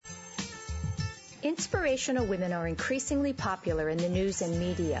Inspirational women are increasingly popular in the news and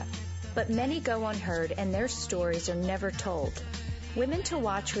media, but many go unheard and their stories are never told. Women to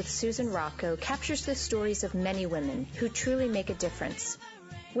Watch with Susan Rocco captures the stories of many women who truly make a difference.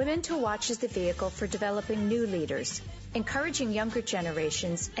 Women to Watch is the vehicle for developing new leaders, encouraging younger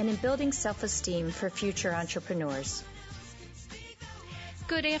generations, and in building self-esteem for future entrepreneurs.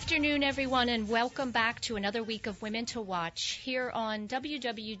 Good afternoon, everyone, and welcome back to another week of Women to Watch here on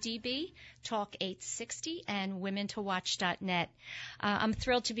WWDB, Talk 860, and WomenToWatch.net. I'm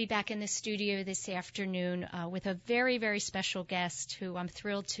thrilled to be back in the studio this afternoon with a very, very special guest who I'm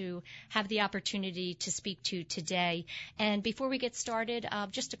thrilled to have the opportunity to speak to today. And before we get started,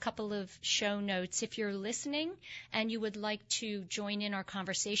 just a couple of show notes. If you're listening and you would like to join in our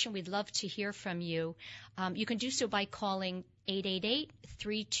conversation, we'd love to hear from you. You can do so by calling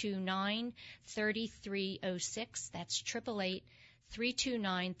 888-329-3306. That's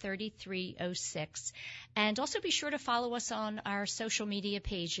 888-329-3306. And also be sure to follow us on our social media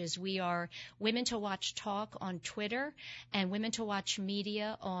pages. We are Women to Watch Talk on Twitter and Women to Watch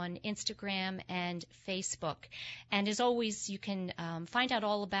Media on Instagram and Facebook. And as always, you can find out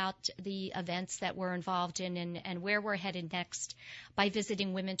all about the events that we're involved in and where we're headed next by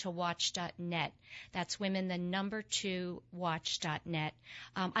visiting WomenToWatch.net. That's Watch.net.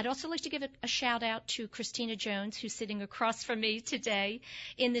 I'd also like to give a shout out to Christina Jones, who's sitting across from me today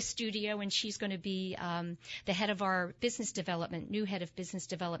in the studio, and she's going to be the head of our business development, new head of business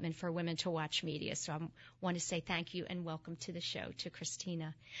development for Women to Watch Media. So I want to say thank you and welcome to the show to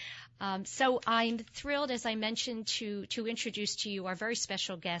Christina. So I'm thrilled, as I mentioned, to introduce to you our very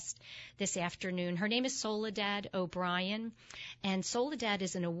special guest this afternoon. Her name is Soledad O'Brien, and Soledad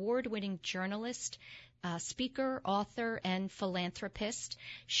is an award-winning journalist, speaker, author, and philanthropist.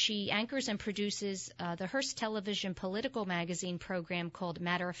 She anchors and produces the Hearst Television political magazine program called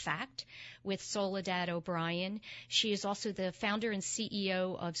Matter of Fact with Soledad O'Brien. She is also the founder and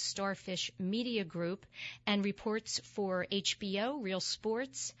CEO of Starfish Media Group and reports for HBO, Real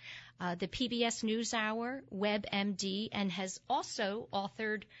Sports, the PBS NewsHour, WebMD, and has also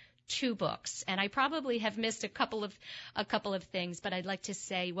authored 2 books. And I probably have missed a couple of things, but I'd like to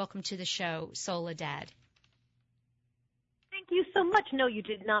say welcome to the show, Soledad. Thank you so much. No, you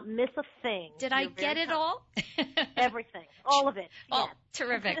did not miss a thing. Did I get it all? Everything. All of it. Oh, yes.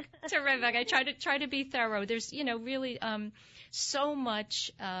 Terrific. I try to be thorough. There's, really so much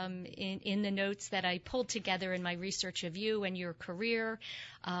in the notes that I pulled together in my research of you and your career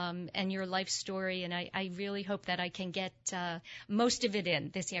and your life story, and I really hope that I can get most of it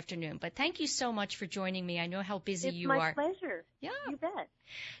in this afternoon. But thank you so much for joining me. I know how busy you are. It's my pleasure. Yeah. You bet.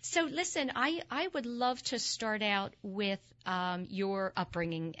 So listen, I would love to start out with your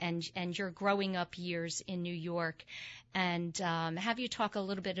upbringing and your growing up years in New York, and have you talk a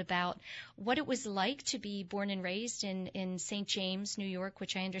little bit about what it was like to be born and raised in St. James, New York,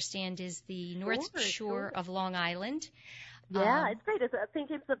 which I understand is the North Shore of Long Island. Yeah, it's great. St.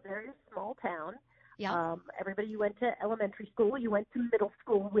 James is a very small town. Yeah. Everybody you went to elementary school, you went to middle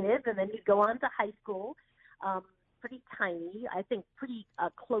school with, and then you'd go on to high school. Pretty tiny, I think pretty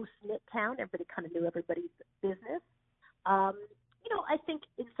close-knit town. Everybody kind of knew everybody's business. I think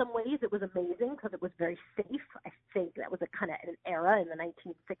in some ways it was amazing because it was very safe. I think that was a kind of an era in the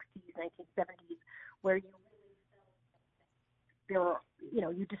 1960s, 1970s where you really felt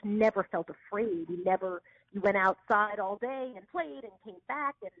you just never felt afraid. You went outside all day and played and came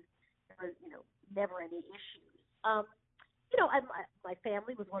back, and there was, never any issues. My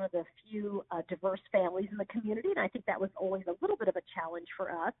family was one of the few diverse families in the community, and I think that was always a little bit of a challenge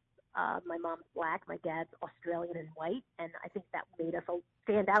for us. My mom's black, my dad's Australian and white, and I think that made us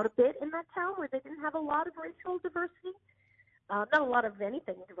stand out a bit in that town where they didn't have a lot of racial diversity, not a lot of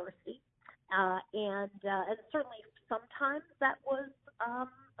anything diversity, and certainly sometimes that was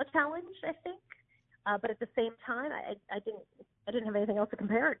a challenge, I think. But at the same time, I didn't have anything else to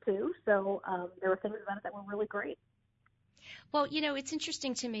compare it to, so there were things about it that were really great. Well, it's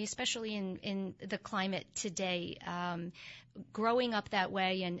interesting to me, especially in the climate today, growing up that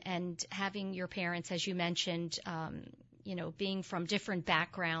way and having your parents, as you mentioned, being from different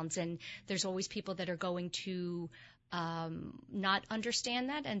backgrounds, and there's always people that are going to not understand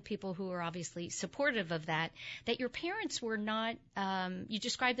that, and people who are obviously supportive of that your parents were not, you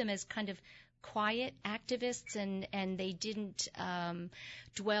described them as kind of quiet activists, and they didn't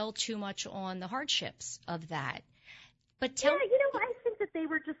dwell too much on the hardships of that. But I think that they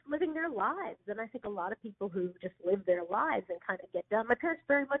were just living their lives, and I think a lot of people who just live their lives and kind of get done. My parents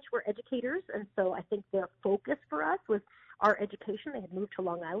very much were educators, and so I think their focus for us was our education. They had moved to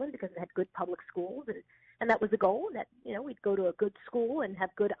Long Island because they had good public schools and And that was the goal, that, we'd go to a good school and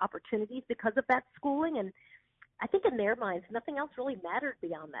have good opportunities because of that schooling. And I think in their minds, nothing else really mattered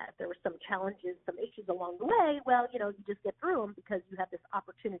beyond that. If there were some challenges, some issues along the way, well, you just get through them because you have this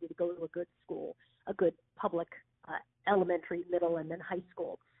opportunity to go to a good school, a good public elementary, middle, and then high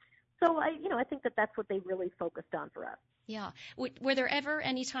school. So I think that that's what they really focused on for us. Yeah. Were there ever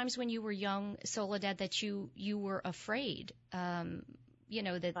any times when you were young, Soledad, that you were afraid?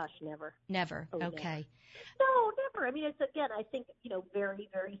 That. Gosh, never. Never. Oh, okay. Never. No, never. I mean, it's, again, I think, very,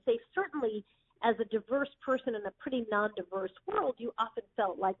 very safe. Certainly, as a diverse person in a pretty non-diverse world, you often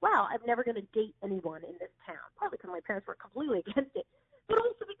felt like, wow, I'm never going to date anyone in this town. Partly because my parents were completely against it, but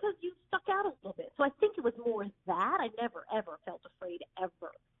also because you stuck out a little bit. So I think it was more that. I never, ever felt afraid,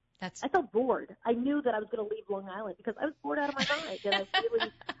 ever. I felt bored. I knew that I was going to leave Long Island because I was bored out of my mind. And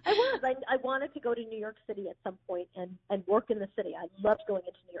I wanted to go to New York City at some point and work in the city. I loved going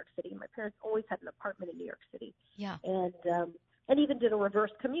into New York City. My parents always had an apartment in New York City. Yeah. And even did a reverse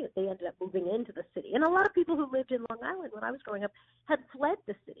commute. They ended up moving into the city. And a lot of people who lived in Long Island when I was growing up had fled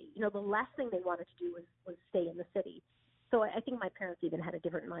the city. The last thing they wanted to do was stay in the city. So I think my parents even had a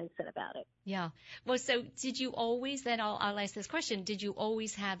different mindset about it. Yeah. Well, so did you always, then I'll ask this question, did you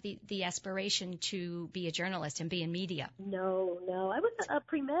always have the aspiration to be a journalist and be in media? No. I was a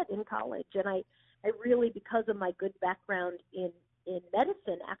pre-med in college, and I really, because of my good background in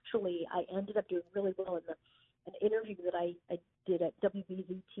medicine, actually, I ended up doing really well in an interview that I did at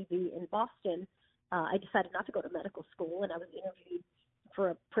WBZ TV in Boston. I decided not to go to medical school, and I was interviewed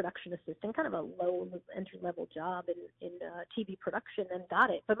for a production assistant, kind of a low entry-level job in TV production, and got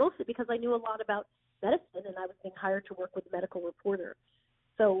it. But mostly because I knew a lot about medicine, and I was being hired to work with a medical reporter.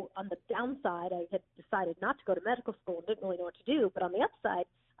 So on the downside, I had decided not to go to medical school and didn't really know what to do. But on the upside,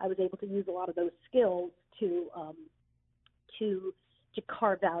 I was able to use a lot of those skills to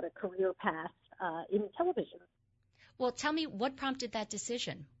carve out a career path in television. Well, tell me, what prompted that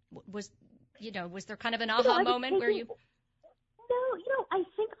decision? Was there kind of an aha moment where you... No, I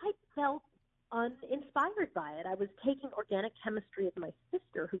think I felt uninspired by it. I was taking organic chemistry with my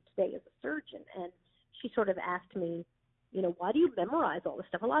sister, who today is a surgeon, and she sort of asked me, why do you memorize all this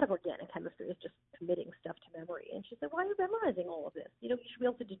stuff? A lot of organic chemistry is just committing stuff to memory. And she said, why are you memorizing all of this? You should be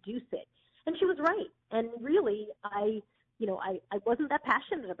able to deduce it. And she was right. And really, I wasn't that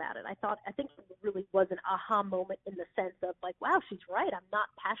passionate about it. I think it really was an aha moment in the sense of like, wow, she's right. I'm not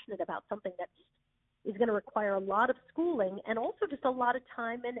passionate about something that is going to require a lot of schooling and also just a lot of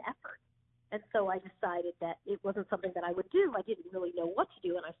time and effort. And so I decided that it wasn't something that I would do. I didn't really know what to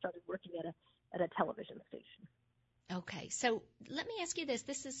do, and I started working at a television station. Okay, so let me ask you this.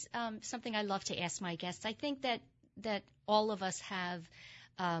 This is something I love to ask my guests. I think that all of us have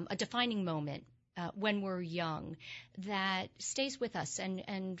a defining moment when we're young that stays with us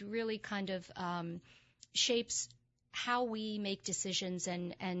and really kind of shapes how we make decisions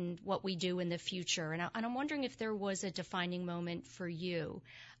and what we do in the future. And I'm wondering if there was a defining moment for you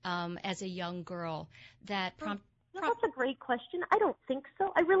as a young girl that prompted... That's a great question. I don't think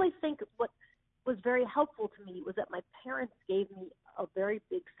so. I really think what was very helpful to me was that my parents gave me a very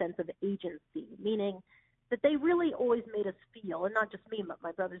big sense of agency, meaning that they really always made us feel, and not just me, but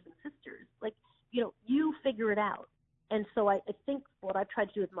my brothers and sisters, like, you figure it out. And so I think what I've tried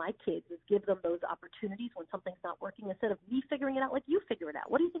to do with my kids is give them those opportunities when something's not working, instead of me figuring it out, like, you figure it out.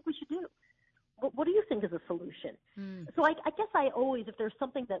 What do you think we should do? What do you think is a solution? So I guess I always, if there's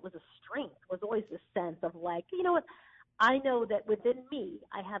something that was a strength, was always this sense of like, you know what, I know that within me,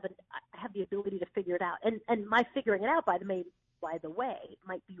 I have the ability to figure it out. And my figuring it out, by the way,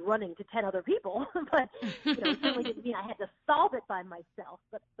 might be running to 10 other people, but it certainly didn't mean I had to solve it by myself.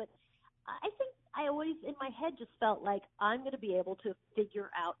 But I think I always, in my head, just felt like I'm going to be able to figure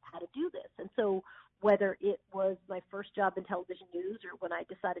out how to do this. And so whether it was my first job in television news or when I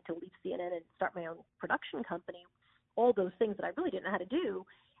decided to leave CNN and start my own production company, all those things that I really didn't know how to do,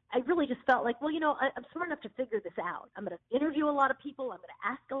 I really just felt like, well, I'm smart enough to figure this out. I'm going to interview a lot of people. I'm going to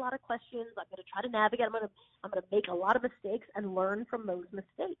ask a lot of questions. I'm going to try to navigate. I'm going to make a lot of mistakes and learn from those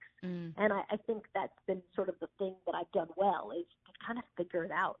mistakes. And I think that's been sort of the thing that I've done well, is to kind of figure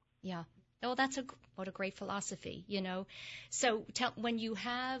it out. Yeah. Oh, what a great philosophy, So when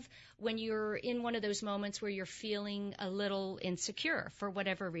you're in one of those moments where you're feeling a little insecure for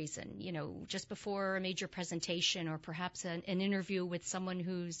whatever reason, just before a major presentation or perhaps an interview with someone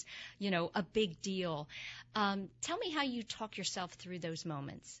who's, a big deal, tell me how you talk yourself through those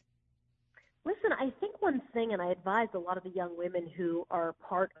moments. Listen, I think one thing, and I advise a lot of the young women who are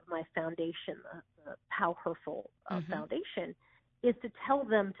part of my foundation, the Pow Herfel Foundation, is to tell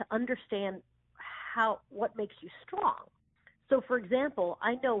them to understand what makes you strong. So, for example,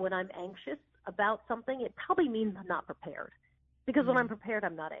 I know when I'm anxious, about something, it probably means I'm not prepared. Because when I'm prepared,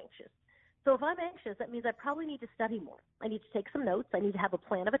 I'm not anxious. So if I'm anxious, that means I probably need to study more. I need to take some notes. I need to have a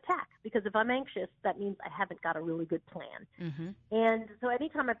plan of attack. Because if I'm anxious, that means I haven't got a really good plan. Mm-hmm. And so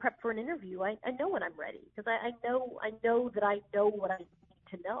anytime I prep for an interview, I know when I'm ready. Because I know that I know what I need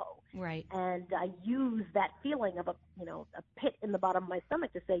to know. Right. And I use that feeling of a pit in the bottom of my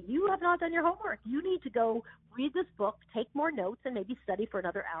stomach to say, you have not done your homework. You need to go read this book, take more notes, and maybe study for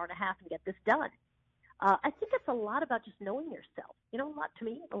another hour and a half and get this done. I think it's a lot about just knowing yourself.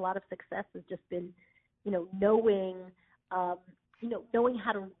 A lot of success has just been, knowing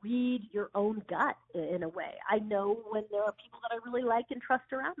how to read your own gut in a way. I know when there are people that I really like and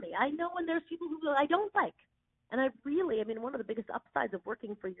trust around me. I know when there's people who I don't like. And one of the biggest upsides of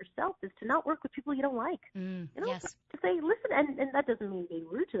working for yourself is to not work with people you don't like. Yes. To say, listen, and that doesn't mean being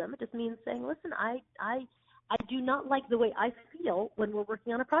rude to them. It just means saying, listen, I do not like the way I feel when we're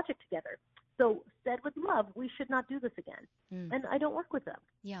working on a project together. So said with love, we should not do this again. And I don't work with them.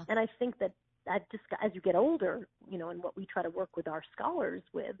 Yeah. And I think that just as you get older, and what we try to work with our scholars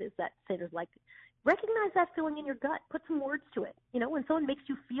with is that sort of like, recognize that feeling in your gut. Put some words to it. When someone makes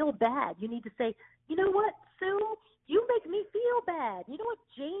you feel bad, you need to say, you know what, Sue, you make me feel bad. You know what,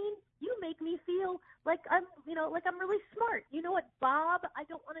 Jane, you make me feel like I'm really smart. You know what, Bob, I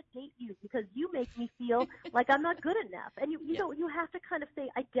don't want to date you because you make me feel like I'm not good enough. And you have to kind of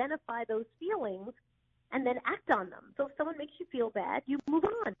identify those feelings and then act on them. So if someone makes you feel bad, you move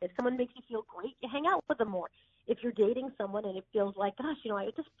on. If someone makes you feel great, you hang out with them more. If you're dating someone and it feels like, gosh, I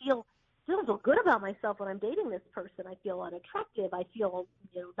just don't feel good about myself when I'm dating this person. I feel unattractive. I feel,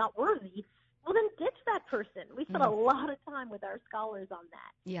 not worthy. Well, then ditch that person. We spend a lot of time with our scholars on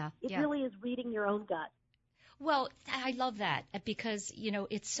that. Yeah. It really is reading your own gut. Well, I love that because,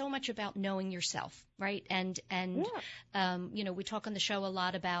 it's so much about knowing yourself, right? And we talk on the show a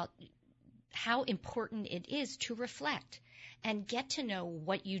lot about how important it is to reflect and get to know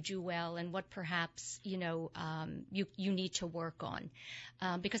what you do well and what perhaps, you need to work on.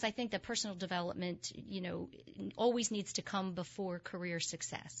 Because I think that personal development, always needs to come before career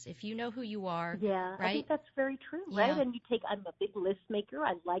success. If you know who you are, right? I think that's very true, right? Yeah. And I'm a big list maker.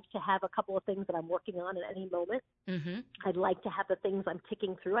 I like to have a couple of things that I'm working on at any moment. Mm-hmm. I'd like to have the things I'm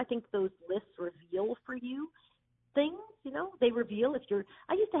ticking through. I think those lists reveal for you things, they reveal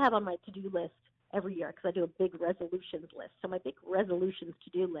I used to have on my to-do list every year because I do a big resolutions list. So my big resolutions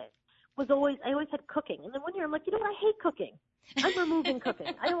to-do list was I always had cooking. And then one year I'm like, I hate cooking. I'm removing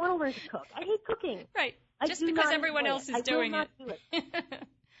cooking. I don't want to learn to cook. I hate cooking. Right. Just because everyone else is doing it. I will not do it.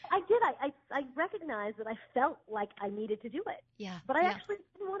 I did. I recognized that I felt like I needed to do it. Yeah. But I actually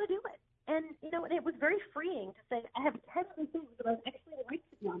didn't want to do it. And, and it was very freeing to say, I have 10 things that I actually like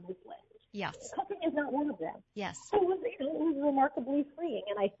to be on this list. Yes. Cooking is not one of them. Yes. So it was remarkably freeing.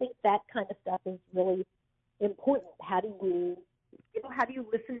 And I think that kind of stuff is really important. How do you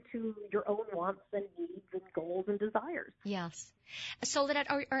listen to your own wants and needs and goals and desires? Yes. Soledad,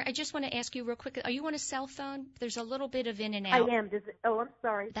 I just want to ask you real quick, are you on a cell phone? There's a little bit of in and out. I am. I'm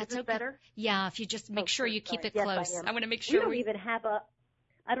sorry. That's is it okay. better? Yeah, if you just make sure you keep it close. Yes, I want to make sure I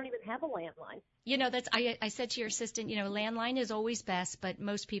don't even have a landline. I said to your assistant, landline is always best, but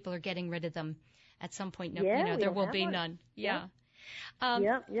most people are getting rid of them at some point. There will be none. Yeah.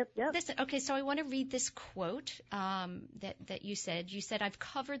 Yep. Listen, okay, so I want to read this quote that you said. You said, I've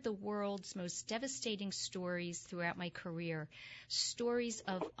covered the world's most devastating stories throughout my career, stories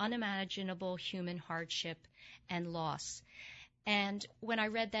of unimaginable human hardship and loss. And when I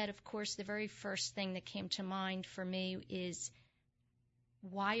read that, of course, the very first thing that came to mind for me is,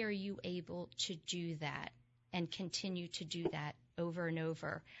 why are you able to do that and continue to do that over and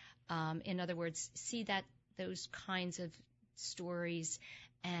over? In other words, see those kinds of stories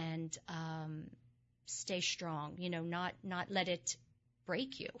and stay strong, not let it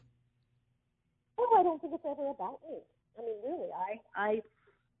break you. Oh, I don't think it's ever about me. I mean, really,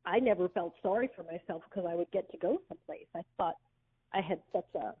 I never felt sorry for myself because I would get to go someplace. I thought I had such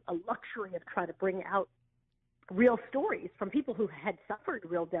a luxury of trying to bring out real stories from people who had suffered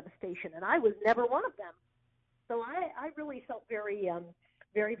real devastation, and I was never one of them. So I really felt very,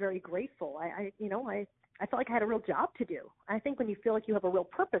 very, very grateful. I felt like I had a real job to do. I think when you feel like you have a real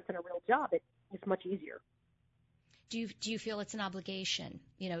purpose and a real job, it's much easier. Do you feel it's an obligation?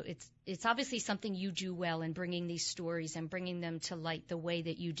 It's obviously something you do well in bringing these stories and bringing them to light the way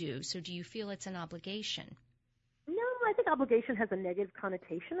that you do. So do you feel it's an obligation? No, I think obligation has a negative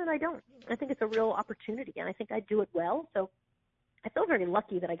connotation, and I don't. I think it's a real opportunity, and I think I do it well. So I feel very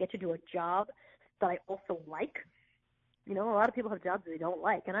lucky that I get to do a job that I also like. A lot of people have jobs they don't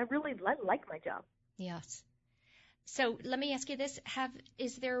like, and I really like my job. Yes. So let me ask you this: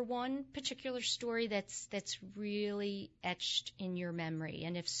 is there one particular story that's really etched in your memory,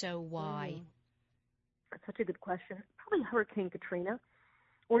 and if so, why? That's such a good question. Probably Hurricane Katrina,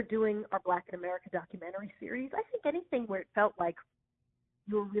 or doing our Black in America documentary series. I think anything where it felt like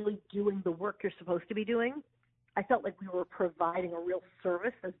you were really doing the work you're supposed to be doing. I felt like we were providing a real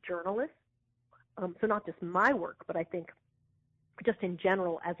service as journalists. So not just my work, but I think just in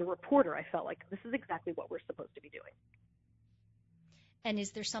general as a reporter, I felt like this is exactly what we're supposed to be doing. And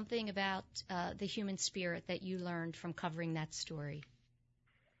is there something about the human spirit that you learned from covering that story?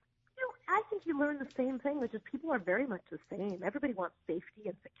 I think you learn the same thing, which is people are very much the same. Everybody wants safety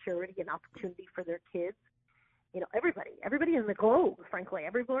and security and opportunity for their kids. Everybody in the globe, frankly,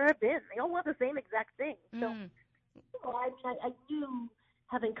 everywhere I've been, they all want the same exact thing. So, I knew,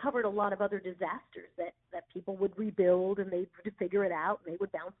 having covered a lot of other disasters, that people would rebuild and they'd figure it out and they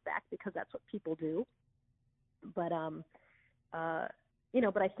would bounce back because that's what people do. But,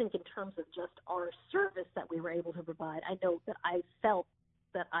 but I think in terms of just our service that we were able to provide, I know that I felt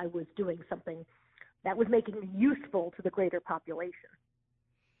that I was doing something that was making me useful to the greater population.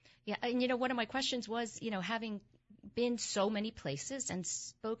 Yeah, and one of my questions was, having been so many places and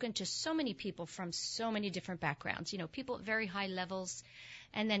spoken to so many people from so many different backgrounds, people at very high levels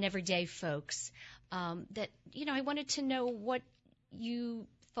and then everyday folks, that, I wanted to know what you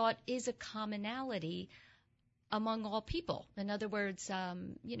thought is a commonality among all people. In other words,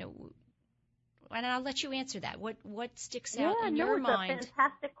 and I'll let you answer that. What sticks out in your mind? It's a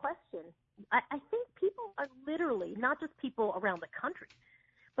fantastic question. I think people are literally, not just people around the country,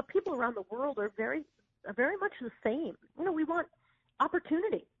 but people around the world are very much the same. We want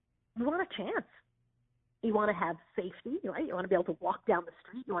opportunity. We want a chance. You want to have safety, right? You want to be able to walk down the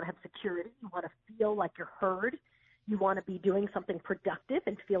street. You want to have security. You want to feel like you're heard. You want to be doing something productive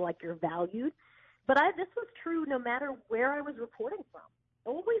and feel like you're valued. But this was true no matter where I was reporting from.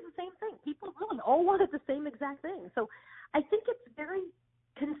 Always the same thing. People really all wanted the same exact thing. So I think it's very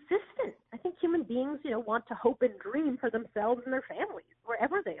consistent. I think human beings, want to hope and dream for themselves and their families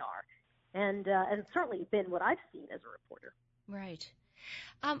wherever they are. And it's certainly been what I've seen as a reporter. Right.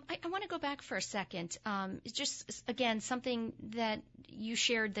 I want to go back for a second. Just, again, something that you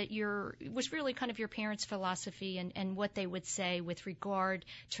shared that was really kind of your parents' philosophy and what they would say with regard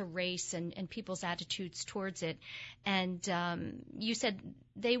to race and people's attitudes towards it. And you said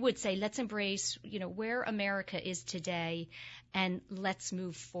they would say, let's embrace, where America is today and let's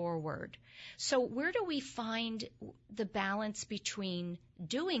move forward. So where do we find the balance between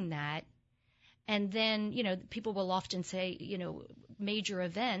doing that? And then, people will often say, major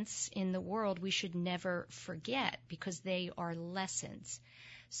events in the world we should never forget because they are lessons.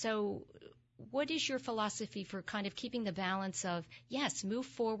 So what is your philosophy for kind of keeping the balance of, yes, move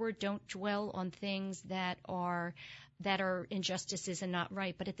forward, don't dwell on things that are injustices and not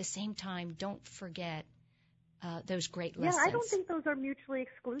right, but at the same time, don't forget those great lessons? Yeah, I don't think those are mutually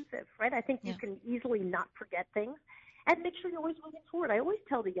exclusive, right? I think you can easily not forget things. And make sure you're always moving forward. I always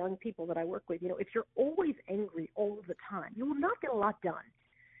tell the young people that I work with, if you're always angry all the time, you will not get a lot done.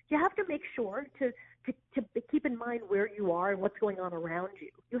 You have to make sure to keep in mind where you are and what's going on around you.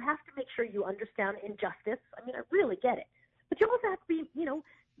 You have to make sure you understand injustice. I mean, I really get it. But you also have to be,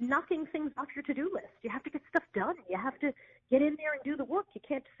 knocking things off your to-do list. You have to get stuff done. You have to get in there and do the work. You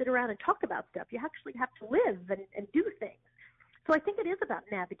can't just sit around and talk about stuff. You actually have to live and do things. So I think it is about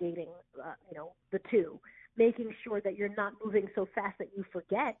navigating, the two. Making sure that you're not moving so fast that you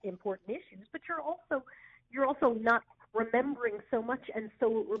forget important issues, but you're also not remembering so much and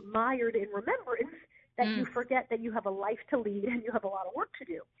so mired in remembrance that you forget that you have a life to lead and you have a lot of work to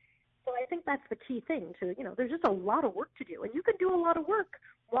do. So I think that's the key thing there's just a lot of work to do, and you can do a lot of work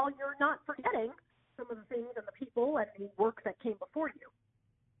while you're not forgetting some of the things and the people and the work that came before you.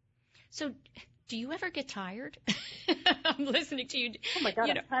 So do you ever get tired? I'm listening to you. Oh, my God,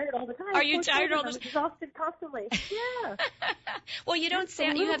 I'm tired all the time. Are you tired all the time? I'm exhausted constantly. Yeah. Well, you don't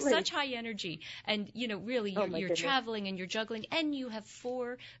sound, you have such high energy. And, really, you're traveling and you're juggling. And you have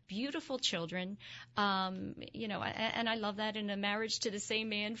 4 beautiful children. And I love that, in a marriage to the same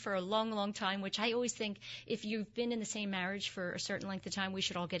man for a long, long time, which I always think if you've been in the same marriage for a certain length of time, we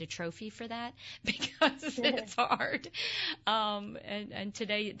should all get a trophy for that because it's hard. And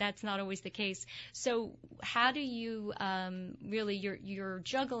today, that's not always the case. So how do you really, you're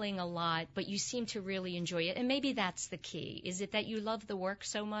juggling a lot, but you seem to really enjoy it. And maybe that's the key. Is it that you love the work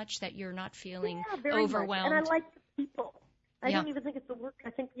so much that you're not feeling overwhelmed? Much. And I like the people. I don't even think it's the work.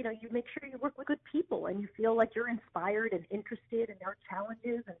 I think, you make sure you work with good people and you feel like you're inspired and interested in their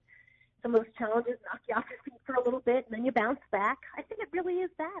challenges, and some of those challenges knock you off your feet for a little bit and then you bounce back. I think it really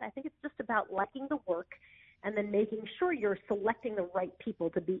is that. I think it's just about liking the work and then making sure you're selecting the right people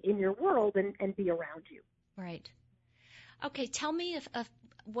to be in your world and be around you. Right. Okay, tell me if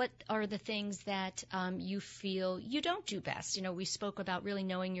what are the things that you feel you don't do best? You know, we spoke about really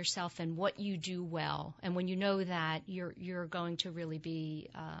knowing yourself and what you do well, and when you know that, you're going to really be,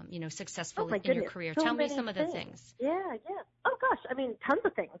 successful in your career. So tell me some things. of the things. Yeah. Oh gosh, I mean, tons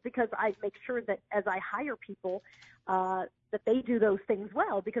of things, because I make sure that as I hire people, that they do those things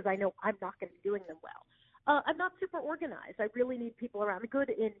well, because I know I'm not going to be doing them well. I'm not super organized. I really need people around me. Good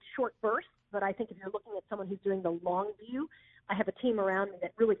in short bursts, but I think if you're looking at someone who's doing the long view, I have a team around me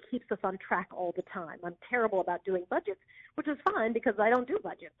that really keeps us on track all the time. I'm terrible about doing budgets, which is fine because I don't do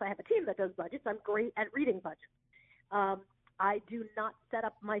budgets. I have a team that does budgets. I'm great at reading budgets. I do not set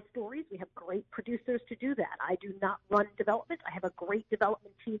up my stories. We have great producers to do that. I do not run development. I have a great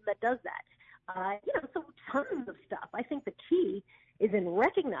development team that does that. So tons of stuff. I think the key is in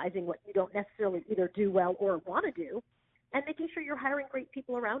recognizing what you don't necessarily either do well or want to do, and making sure you're hiring great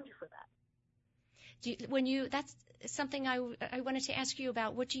people around you for that. That's something I wanted to ask you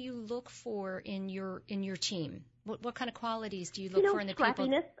about. What do you look for in your team? What kind of qualities do you look for in the people?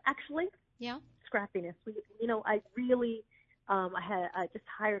 Scrappiness, actually. Yeah. Scrappiness. I just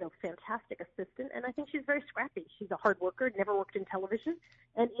hired a fantastic assistant, and I think she's very scrappy. She's a hard worker, never worked in television,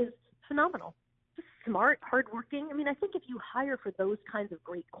 and is phenomenal. Just smart, hardworking. I mean, I think if you hire for those kinds of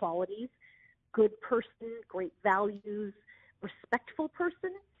great qualities, good person, great values, respectful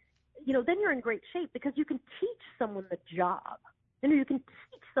person, then you're in great shape, because you can teach someone the job. You can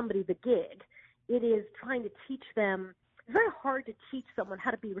teach somebody the gig. It is trying to teach them. It's very hard to teach someone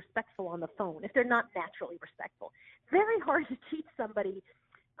how to be respectful on the phone if they're not naturally respectful. Very hard to teach somebody,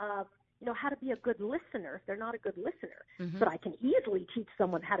 how to be a good listener if they're not a good listener. Mm-hmm. But I can easily teach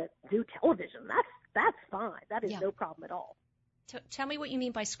someone how to do television. That's fine. That is no problem at all. Tell me what you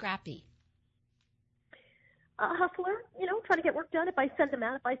mean by scrappy. A hustler, trying to get work done. If I send them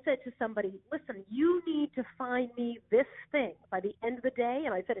out, if I said to somebody, listen, you need to find me this thing by the end of the day,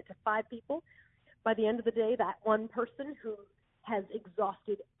 and I said it to 5 people, by the end of the day, that one person who has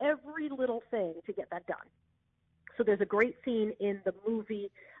exhausted every little thing to get that done. So there's a great scene in the movie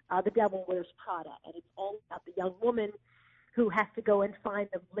The Devil Wears Prada, and it's all about the young woman who has to go and find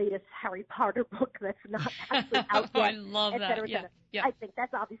the latest Harry Potter book that's not actually out yet. I love that. Yeah. I think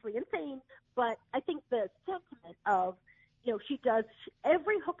that's obviously insane, but I think the sentiment of, she does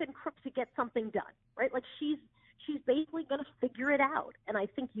every hook and crook to get something done, right? Like she's basically going to figure it out. And I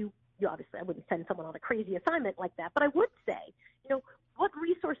think you obviously, I wouldn't send someone on a crazy assignment like that, but I would say, what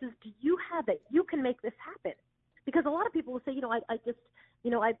resources do you have that you can make this happen? Because a lot of people will say,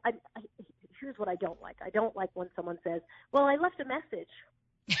 here's what I don't like. I don't like when someone says, well, I left a message.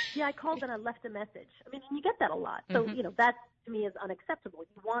 Yeah, I called and I left a message. I mean, and you get that a lot. So, that to me is unacceptable.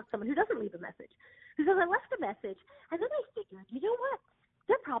 You want someone who doesn't leave a message, who says, I left a message, and then I figured, you know what?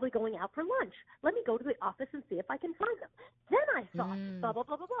 They're probably going out for lunch. Let me go to the office and see if I can find them. Then I thought, blah, blah,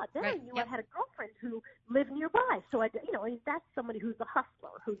 blah, blah, blah. Then I knew I had a girlfriend who lived nearby. So, that's somebody who's a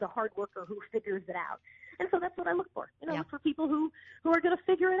hustler, who's a hard worker, who figures it out. And so that's what I look for. Look for people who are going to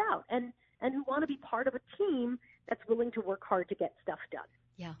figure it out and who want to be part of a team that's willing to work hard to get stuff done.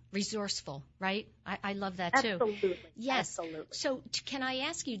 Yeah, resourceful, right? I love that too. Absolutely. Yes. Absolutely. So can I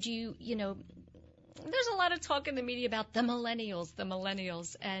ask you, do you, there's a lot of talk in the media about the millennials,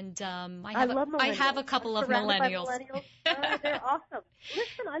 and I love millennials. I have a couple of millennials. They're awesome.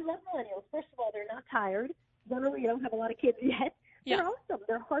 Listen, I love millennials. First of all, they're not tired. Generally, you don't have a lot of kids yet. They're awesome.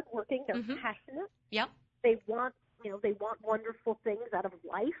 They're hardworking. They're passionate. Yep. They want wonderful things out of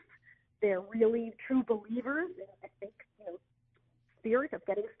life. They're really true believers in, I think, spirit of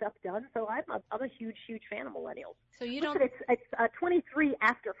getting stuff done. So I'm a huge fan of millennials. So you don't. It's 23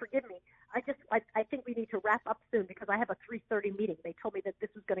 after. Forgive me. I think we need to wrap up soon because I have a 3:30 meeting. They told me that this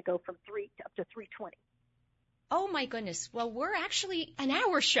is going to go from 3 up to 3:20. Oh my goodness. Well, we're actually an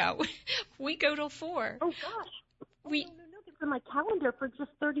hour show. We go till 4. Oh gosh. No. It's in my calendar for just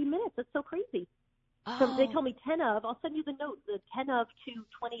 30 minutes. It's so crazy. Oh. So they told me 10 of. I'll send you the note. The 10 of to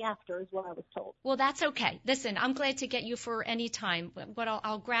 20 after is what I was told. Well, that's okay. Listen, I'm glad to get you for any time. But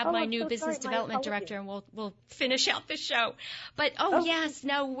I'll grab my new business development director and we'll finish out the show. But yes,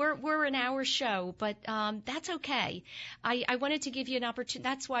 no, we're an hour show. But that's okay. I wanted to give you an opportunity.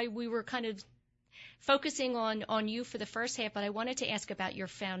 That's why we were kind of focusing on you for the first half, but I wanted to ask about your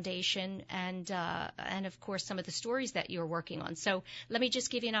foundation and of course some of the stories that you're working on. So let me just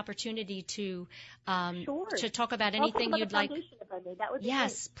give you an opportunity to talk about anything you'd like. If I may. That would be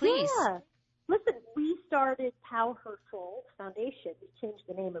yes, great. please. Yeah. Listen, we started Powerful Foundation. We changed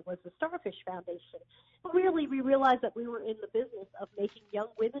the name. It was the Starfish Foundation. But really, we realized that we were in the business of making young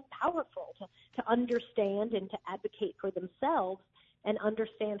women powerful, to understand and to advocate for themselves and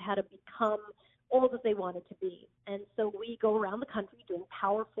understand how to become all that they wanted to be. And so we go around the country doing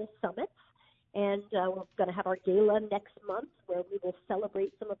powerful summits. And we're going to have our gala next month where we will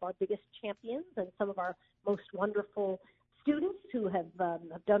celebrate some of our biggest champions and some of our most wonderful students who have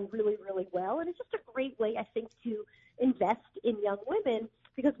done really, really well. And it's just a great way, I think, to invest in young women,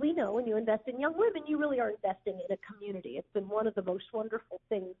 because we know when you invest in young women, you really are investing in a community. It's been one of the most wonderful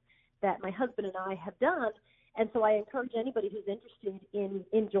things that my husband and I have done. And so I encourage anybody who's interested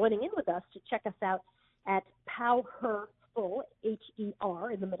in joining in with us to check us out at Powerful,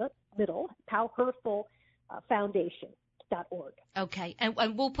 H-E-R in the middle, Powerful Foundation.org. Okay, and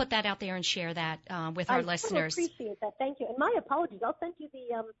we'll put that out there and share that with our listeners. I appreciate that. Thank you. And my apologies. I'll send you the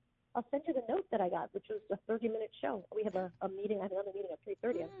note that I got, which was a 30-minute show. We have a meeting. I have another meeting at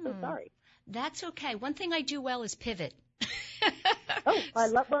 3:30. I'm so sorry. That's okay. One thing I do well is pivot. Well,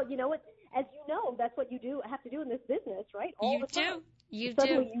 you know what? As you know, that's what you have to do in this business, right? All the time.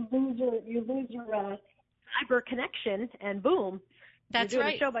 Suddenly you lose your cyber connection, and boom. That's You're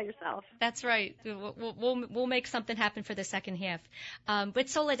doing right. a show by yourself. That's right. We'll make something happen for the second half. But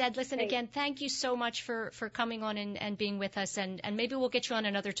Soledad, listen again. Thank you so much for coming on and being with us, and maybe we'll get you on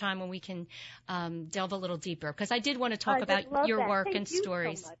another time when we can delve a little deeper, because I did want to talk about your work and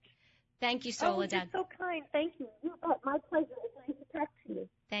stories. So much. Thank you, Soledad. You're so kind. Thank you. My pleasure. It's nice to talk to you.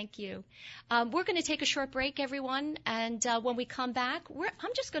 Thank you. We're going to take a short break, everyone, and when we come back,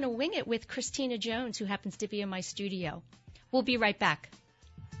 I'm just going to wing it with Christina Jones, who happens to be in my studio. We'll be right back.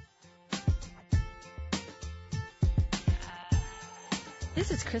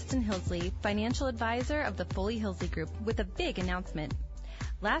 This is Kristen Hillsley, financial advisor of the Foley Hillsley Group, with a big announcement.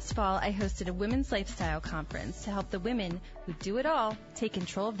 Last fall, I hosted a women's lifestyle conference to help the women who do it all take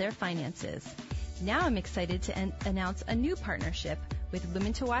control of their finances. Now I'm excited to announce a new partnership with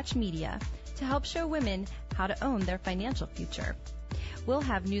Women to Watch Media to help show women how to own their financial future. We'll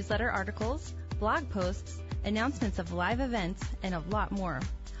have newsletter articles, blog posts, announcements of live events, and a lot more.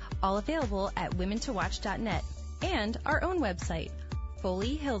 All available at womentowatch.net and our own website,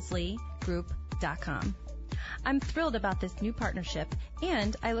 FoleyHillsleyGroup.com. I'm thrilled about this new partnership,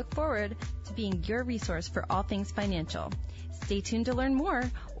 and I look forward to being your resource for all things financial. Stay tuned to learn more,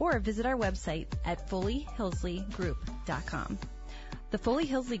 or visit our website at FoleyHillsleyGroup.com. The Foley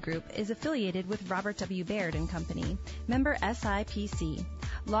Hillsley Group is affiliated with Robert W. Baird & Company, member SIPC.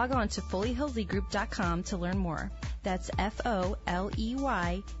 Log on to FoleyHillsleyGroup.com to learn more. That's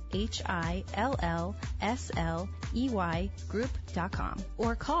FoleyHillsley Group.com.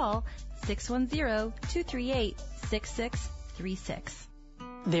 Or call 610-238-6636.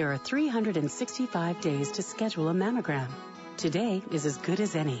 There are 365 days to schedule a mammogram. Today is as good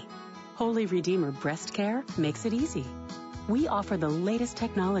as any. Holy Redeemer Breast Care makes it easy. We offer the latest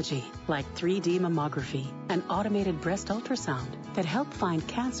technology like 3D mammography and automated breast ultrasound that help find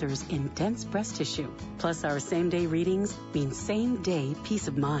cancers in dense breast tissue. Plus, our same-day readings mean same-day peace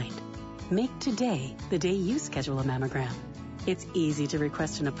of mind. Make today the day you schedule a mammogram. It's easy to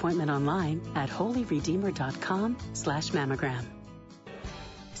request an appointment online at holyredeemer.com/mammogram.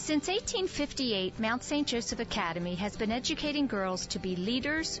 Since 1858, Mount St. Joseph Academy has been educating girls to be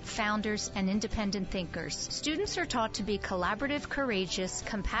leaders, founders, and independent thinkers. Students are taught to be collaborative, courageous,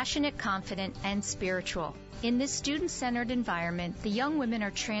 compassionate, confident, and spiritual. In this student-centered environment, the young women are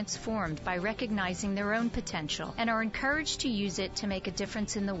transformed by recognizing their own potential and are encouraged to use it to make a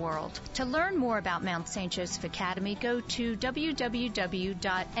difference in the world. To learn more about Mount St. Joseph Academy, go to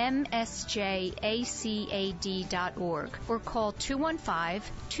www.msjacad.org or call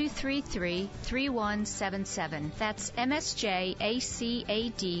 215-233-3177. That's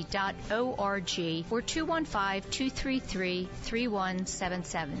msjacad.org or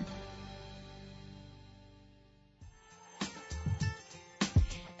 215-233-3177.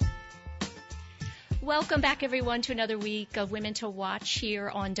 Welcome back, everyone, to another week of Women to Watch here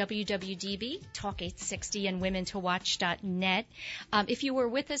on WWDB, Talk 860 and WomenToWatch.net. If you were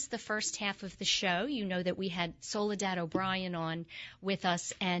with us the first half of the show, you know that we had Soledad O'Brien on with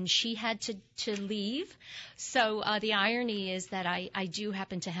us, and she had to leave. So the irony is that I do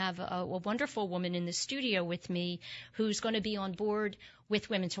happen to have a wonderful woman in the studio with me who's going to be on board with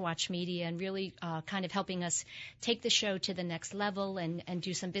Women to Watch Media and really kind of helping us take the show to the next level and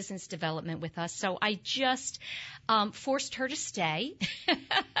do some business development with us. So I just forced her to stay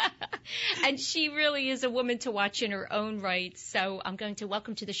And she really is a woman to watch in her own right. So I'm going to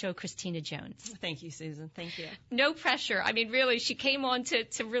welcome to the show Christina Jones. Thank you, Susan. Thank you. No pressure. I mean, really, she came on to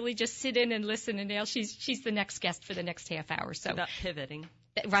really just sit in and listen, and now she's the next guest for the next half hour. So about pivoting.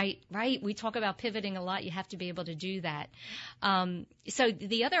 Right. We talk about pivoting a lot. You have to be able to do that. So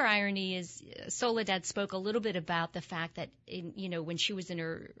the other irony is Soledad spoke a little bit about the fact that, when she was in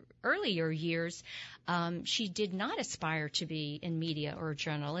her earlier years, she did not aspire to be in media or a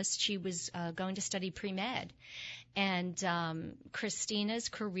journalist. She was going to study pre-med. And Christina's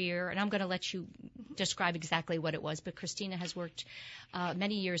career, and I'm going to let you describe exactly what it was, but Christina has worked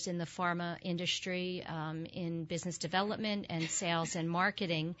many years in the pharma industry, in business development and sales and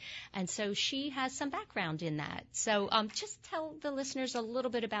marketing, and so she has some background in that. So just tell the listeners a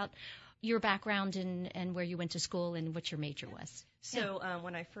little bit about your background and where you went to school and what your major was. So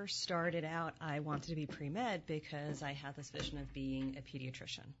when I first started out, I wanted to be pre-med because I had this vision of being a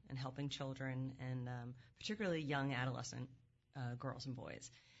pediatrician and helping children and particularly young adolescent girls and boys.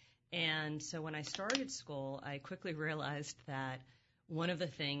 And so when I started school, I quickly realized that one of the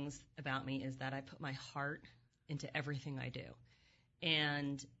things about me is that I put my heart into everything I do.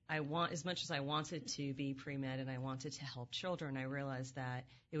 And as much as I wanted to be pre-med and I wanted to help children, I realized that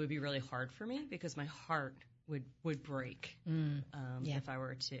it would be really hard for me because my heart would break if I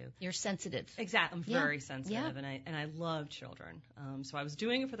were to. You're sensitive. Exactly. I'm very sensitive, and I love children. So I was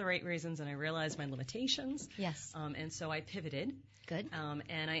doing it for the right reasons, and I realized my limitations. Yes. And so I pivoted. Good.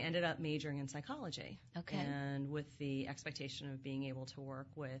 And I ended up majoring in psychology. Okay. And with the expectation of being able to work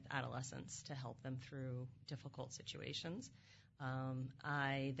with adolescents to help them through difficult situations.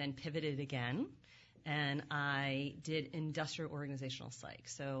 I then pivoted again, and I did industrial organizational psych.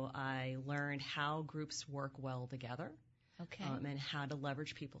 So I learned how groups work well together, and how to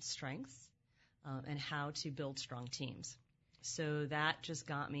leverage people's strengths, and how to build strong teams. So that just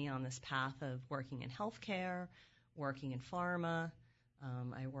got me on this path of working in healthcare, working in pharma.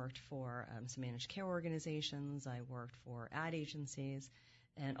 I worked for some managed care organizations. I worked for ad agencies.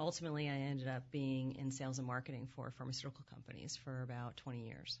 And ultimately, I ended up being in sales and marketing for pharmaceutical companies for about 20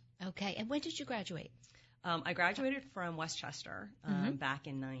 years. Okay. And when did you graduate? I graduated from Westchester back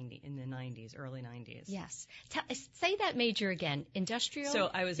in the 90s, early 90s. Yes. Say that major again. Industrial? So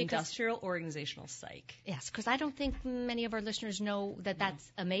I was industrial organizational psych. Yes, because I don't think many of our listeners know that that's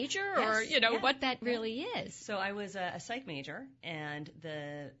a major or, what that really is. So I was a psych major, and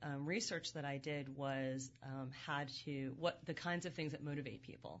the research that I did was the kinds of things that motivate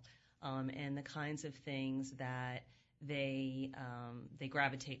people, and the kinds of things that they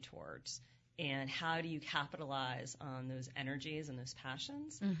gravitate towards. And how do you capitalize on those energies and those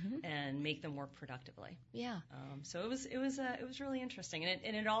passions and make them work productively? Yeah. So it was really interesting,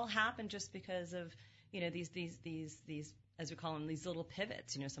 and it all happened just because of these as we call them, these little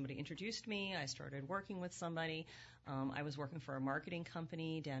pivots. Somebody introduced me. I started working with somebody. I was working for a marketing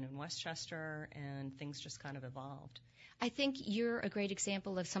company down in Westchester, and things just kind of evolved. I think you're a great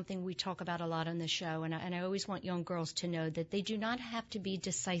example of something we talk about a lot on the show, and I always want young girls to know that they do not have to be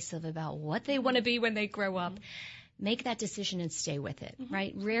decisive about what they want to be when they grow up. Make that decision and stay with it,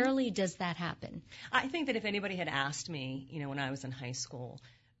 right? Rarely does that happen. I think that if anybody had asked me, when I was in high school,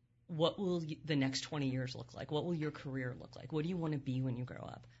 what will the next 20 years look like? What will your career look like? What do you want to be when you grow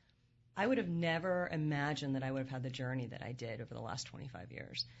up? I would have never imagined that I would have had the journey that I did over the last 25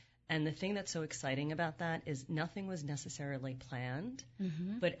 years. And the thing that's so exciting about that is nothing was necessarily planned,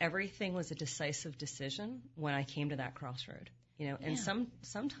 but everything was a decisive decision when I came to that crossroad. And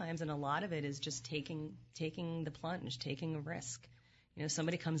sometimes, and a lot of it is just taking the plunge, taking a risk.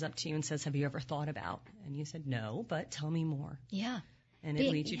 Somebody comes up to you and says, "Have you ever thought about?" And you said, "No, but tell me more." Yeah. And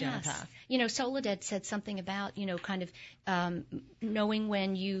it leads you down a path. Soledad said something about, kind of knowing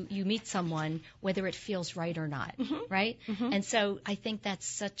when you meet someone, whether it feels right or not, right? And so I think that's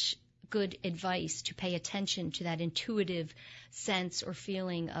such good advice to pay attention to that intuitive sense or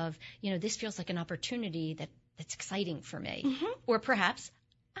feeling of, this feels like an opportunity that's exciting for me. Or perhaps,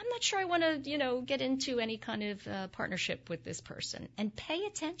 I'm not sure I want to, get into any kind of partnership with this person. And pay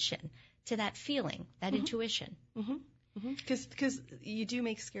attention to that feeling, that intuition. Because you do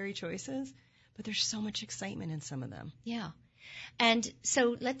make scary choices, but there's so much excitement in some of them. Yeah. And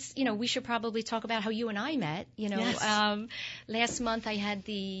so let's, we should probably talk about how you and I met. Yes. Last month I had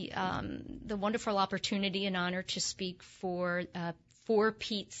the wonderful opportunity and honor to speak for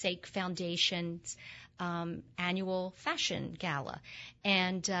Pete's Sake Foundation's annual fashion gala.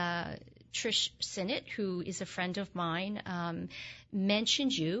 And Trish Sinnott, who is a friend of mine,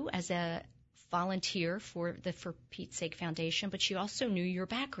 mentioned you as a volunteer for the For Pete's Sake Foundation, but she also knew your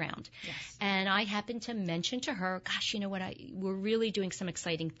background. Yes. And I happened to mention to her, gosh, you know what, we're really doing some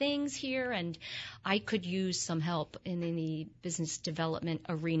exciting things here, and I could use some help in the business development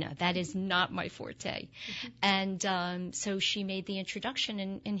arena. That is not my forte. And so she made the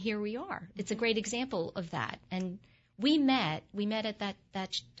introduction, and here we are. It's a great example of that. And we met at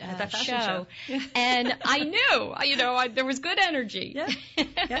that show, and I knew, there was good energy.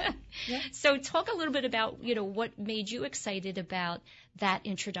 Yeah. So talk a little bit about, what made you excited about that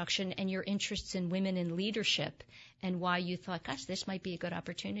introduction and your interests in women in leadership, and why you thought, gosh, this might be a good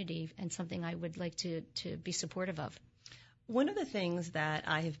opportunity and something I would like to be supportive of. One of the things that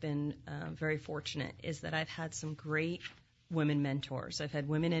I have been very fortunate is that I've had some great women mentors. I've had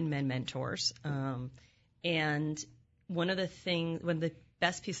women and men mentors, and one of the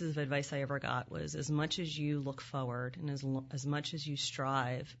best pieces of advice I ever got was, as much as you look forward and as much as you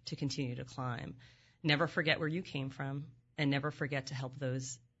strive to continue to climb, never forget where you came from and never forget to help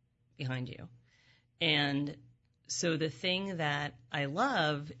those behind you. And so the thing that I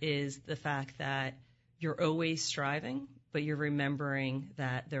love is the fact that you're always striving, but you're remembering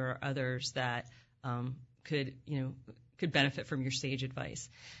that there are others that could benefit from your sage advice.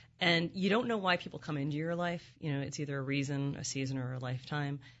 And you don't know why people come into your life. It's either a reason, a season, or a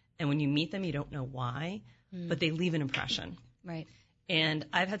lifetime. And when you meet them, you don't know why, but they leave an impression. Right. And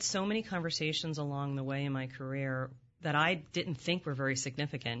I've had so many conversations along the way in my career that I didn't think were very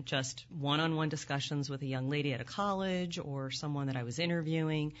significant, just one-on-one discussions with a young lady at a college or someone that I was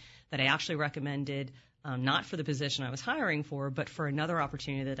interviewing that I actually recommended, not for the position I was hiring for, but for another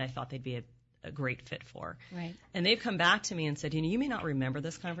opportunity that I thought they'd be a great fit for. Right. And they've come back to me and said, you may not remember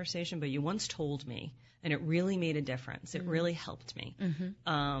this conversation, but you once told me, and it really made a difference. It really helped me.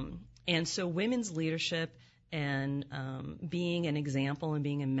 And so women's leadership and being an example and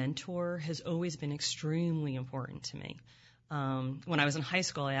being a mentor has always been extremely important to me. When I was in high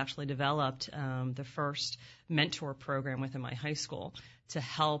school, I actually developed the first mentor program within my high school to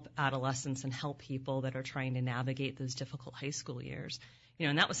help adolescents and help people that are trying to navigate those difficult high school years.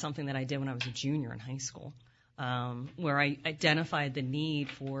 And that was something that I did when I was a junior in high school, where I identified the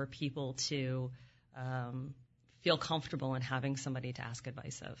need for people to feel comfortable in having somebody to ask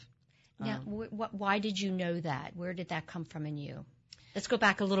advice of. Now, why did you know that? Where did that come from in you? Let's go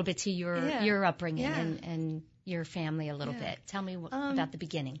back a little bit to your upbringing and your family a little bit. Tell me about the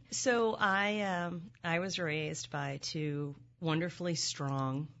beginning. So I was raised by two wonderfully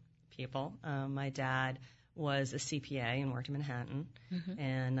strong people. My dad was a CPA and worked in Manhattan.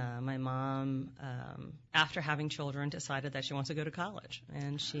 And my mom, after having children, decided that she wants to go to college.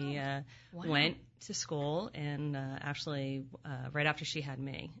 And she went to school, and actually right after she had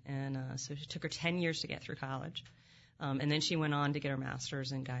me. And so it took her 10 years to get through college. And then she went on to get her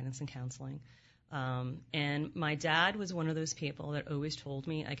master's in guidance and counseling. And my dad was one of those people that always told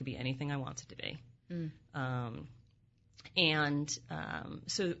me I could be anything I wanted to be.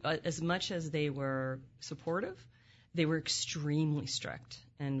 So as much as they were supportive, they were extremely strict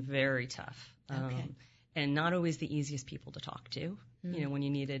and very tough. And not always the easiest people to talk to, when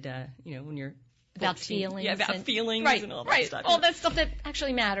you needed, when you're about feelings. Yeah, about feelings and all that right. stuff. All that stuff that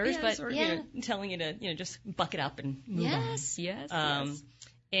actually matters. Yeah, but sort of, telling you to, just buck it up and move on. Yes.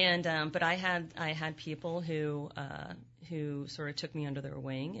 But I had people who sort of took me under their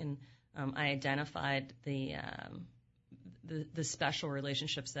wing, and I identified the special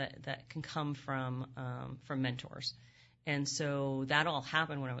relationships that can come from mentors. And so that all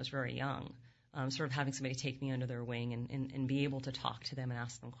happened when I was very young, sort of having somebody take me under their wing and be able to talk to them and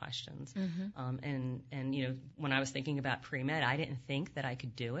ask them questions. And when I was thinking about pre-med, I didn't think that I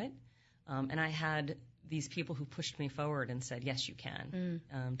could do it. And I had these people who pushed me forward and said, yes, you can.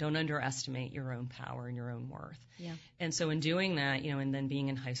 Don't underestimate your own power and your own worth. Yeah. And so in doing that, and then being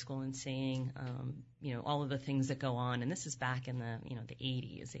in high school and seeing, all of the things that go on, and this is back in the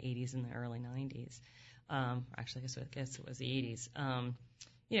 80s and the early 90s. Actually, I guess it was the 80s.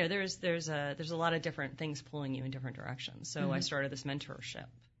 There's a lot of different things pulling you in different directions. So I started this mentorship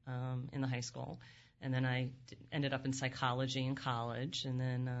in the high school. And then I ended up in psychology in college, and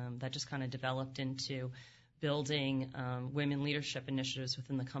then that just kind of developed into building women leadership initiatives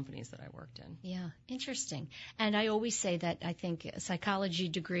within the companies that I worked in. Yeah, interesting. And I always say that I think a psychology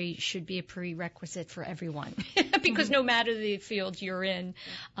degree should be a prerequisite for everyone because no matter the field you're in.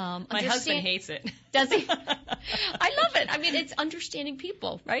 My husband hates it. Does he? I love it. I mean, it's understanding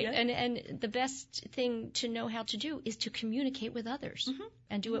people, right? Yeah. And the best thing to know how to do is to communicate with others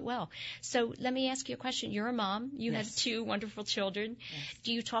and do it well. So let me ask you a question. You're a mom. You have two wonderful children. Yes.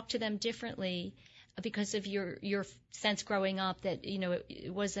 Do you talk to them differently because of your sense growing up that,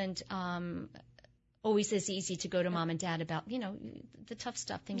 it wasn't always as easy to go to mom and dad about, the tough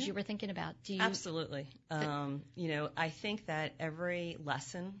stuff, things you were thinking about. Do you? Absolutely. I think that every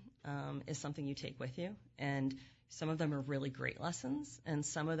lesson is something you take with you, and some of them are really great lessons, and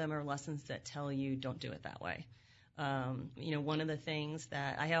some of them are lessons that tell you don't do it that way. One of the things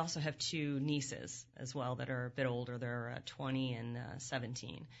that I also have 2 nieces as well that are a bit older. They're 20 and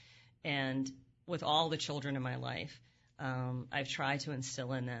 17. And with all the children in my life, I've tried to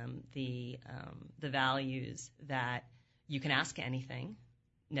instill in them the values that you can ask anything,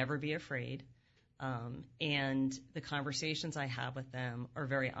 never be afraid, and the conversations I have with them are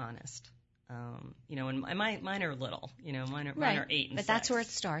very honest. And mine are little, mine are 8 and 6. But that's where it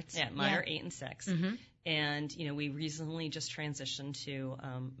starts. Yeah, mine are 8 and 6. Mm-hmm. And, we recently just transitioned to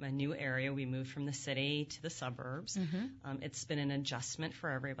a new area. We moved from the city to the suburbs. Mm-hmm. It's been an adjustment for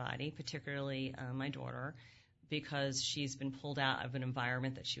everybody, particularly my daughter, because she's been pulled out of an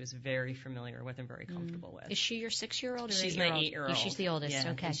environment that she was very familiar with and very comfortable with. Is she your 6-year-old or she's 8-year-old? My 8-year-old. She's the oldest,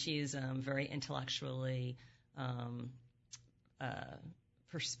 yeah, okay. And she's very intellectually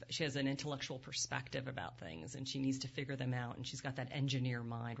she has an intellectual perspective about things, and she needs to figure them out, and she's got that engineer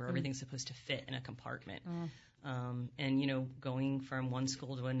mind where everything's supposed to fit in a compartment. And, going from one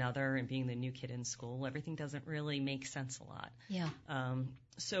school to another and being the new kid in school, everything doesn't really make sense a lot. Yeah.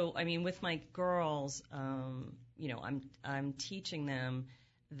 So, with my girls, I'm teaching them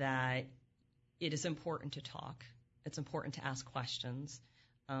that it is important to talk. It's important to ask questions.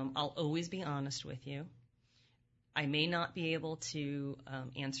 I'll always be honest with you. I may not be able to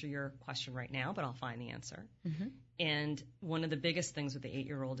answer your question right now, but I'll find the answer. Mm-hmm. And one of the biggest things with the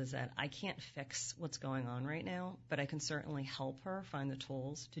 8-year-old is that I can't fix what's going on right now, but I can certainly help her find the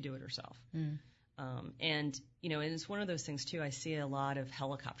tools to do it herself. Mm. And it's one of those things, too. I see a lot of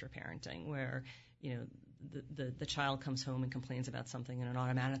helicopter parenting where, the child comes home and complains about something, and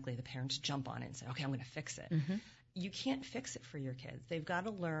automatically the parents jump on it and say, okay, I'm going to fix it. Mm-hmm. You can't fix it for your kids. They've got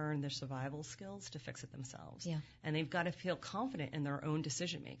to learn their survival skills to fix it themselves. Yeah. And they've got to feel confident in their own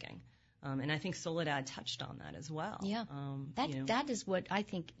decision-making. And I think Soledad touched on that as well. Yeah. That is what I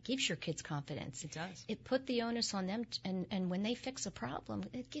think gives your kids confidence. It does. It put the onus on them, and when they fix a problem,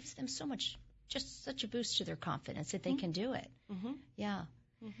 it gives them just such a boost to their confidence that they can do it. Mm-hmm. Yeah.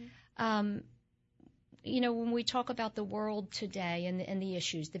 Mm-hmm. When we talk about the world today and the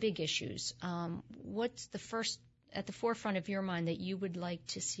issues, the big issues, what's the first at the forefront of your mind that you would like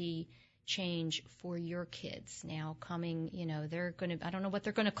to see change for your kids now coming, they're going to, I don't know what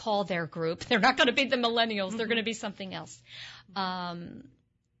they're going to call their group. They're not going to be the millennials. Mm-hmm. They're going to be something else.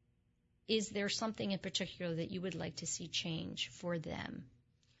 Is there something in particular that you would like to see change for them?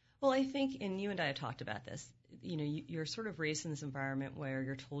 Well, I think, and you and I have talked about this, you're sort of raised in this environment where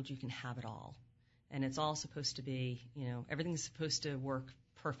you're told you can have it all. And it's all supposed to be, everything's supposed to work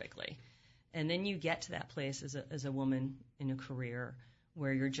perfectly. And then you get to that place as a woman in a career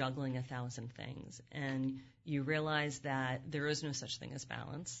where you're juggling 1,000 things, and you realize that there is no such thing as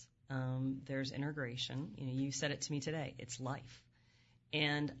balance. There's integration. You said it to me today. It's life.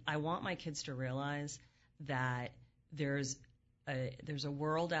 And I want my kids to realize that there's a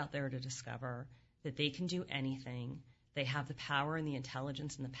world out there to discover, that they can do anything. They have the power and the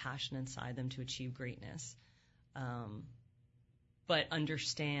intelligence and the passion inside them to achieve greatness. But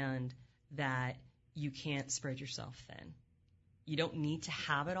understand that you can't spread yourself thin. You don't need to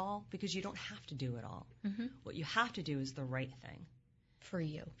have it all because you don't have to do it all. Mm-hmm. What you have to do is the right thing. For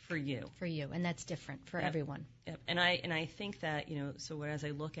you. For you. For you. And that's different for everyone. Yep. And I think that, so as I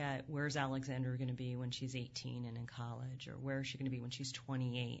look at where's Alexandra going to be when she's 18 and in college, or where is she going to be when she's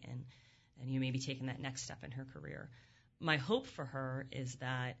 28 and maybe taking that next step in her career, my hope for her is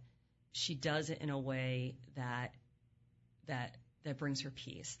that she does it in a way that brings her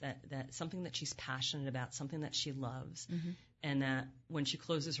peace, that something that she's passionate about, something that she loves, mm-hmm. and that when she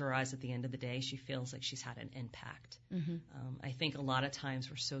closes her eyes at the end of the day, she feels like she's had an impact. Mm-hmm. I think a lot of times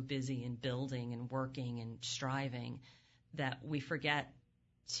we're so busy in building and working and striving that we forget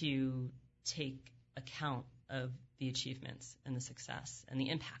to take account of the achievements and the success and the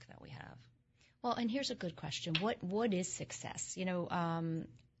impact that we have. Well, and here's a good question. What is success?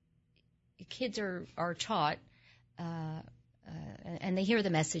 Kids are taught, and they hear the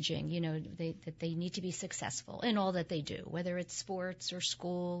messaging, that they need to be successful in all that they do, whether it's sports or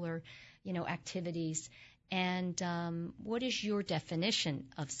school or, activities. And what is your definition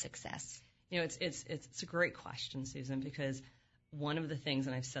of success? It's a great question, Susan, because one of the things,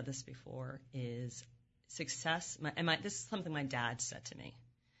 and I've said this before, is success. This is something my dad said to me.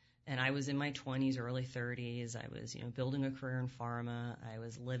 And I was in my 20s, early 30s. I was, building a career in pharma. I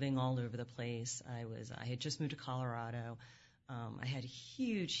was living all over the place. I had just moved to Colorado. I had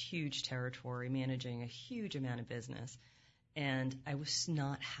huge territory, managing a huge amount of business, and I was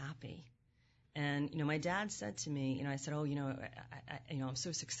not happy. And my dad said to me, I said, I'm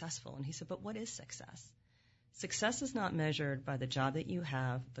so successful. And he said, but what is success? Success is not measured by the job that you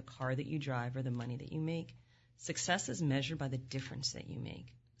have, the car that you drive, or the money that you make. Success is measured by the difference that you make.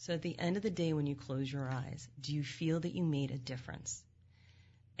 So at the end of the day, when you close your eyes, do you feel that you made a difference?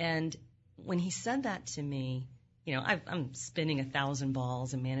 And when he said that to me, I'm spinning 1,000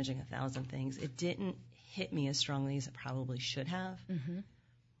 balls and managing 1,000 things. It didn't hit me as strongly as it probably should have. Mm-hmm.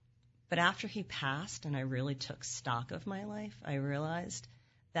 But after he passed and I really took stock of my life, I realized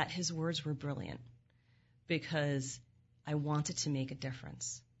that his words were brilliant because I wanted to make a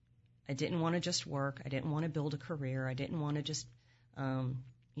difference. I didn't want to just work. I didn't want to build a career. I didn't want to just,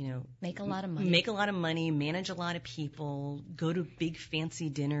 make a lot of money, manage a lot of people, go to big fancy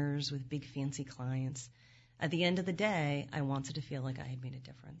dinners with big fancy clients. At the end of the day, I wanted to feel like I had made a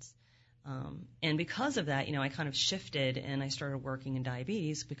difference. And because of that, I kind of shifted and I started working in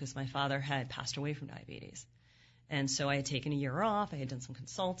diabetes because my father had passed away from diabetes. And so I had taken a year off. I had done some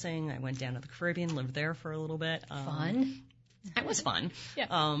consulting. I went down to the Caribbean, lived there for a little bit. Fun. It was fun.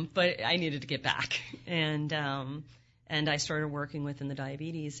 Yeah. But I needed to get back. And I started working within the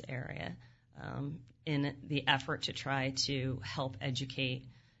diabetes area in the effort to try to help educate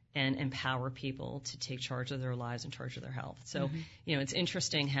and empower people to take charge of their lives and charge of their health. So, it's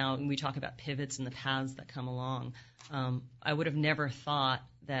interesting how when we talk about pivots and the paths that come along, I would have never thought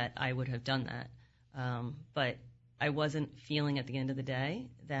that I would have done that. But I wasn't feeling at the end of the day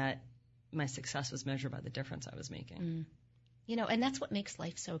that my success was measured by the difference I was making. And that's what makes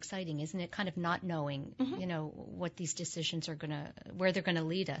life so exciting, isn't it? Kind of not knowing, what these decisions are where they're going to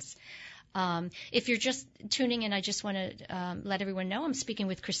lead us. If you're just tuning in, I just want to let everyone know I'm speaking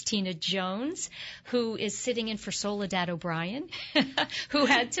with Christina Jones, who is sitting in for Soledad O'Brien, who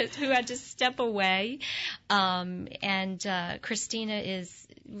had to step away. And Christina is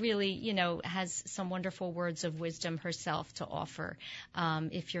really, has some wonderful words of wisdom herself to offer,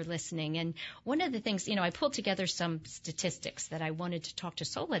 if you're listening. And one of the things, I pulled together some statistics that I wanted to talk to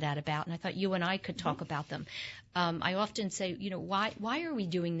Soledad about, and I thought you and I could talk about them. I often say, why are we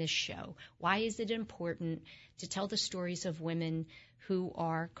doing this show? Why is it important to tell the stories of women who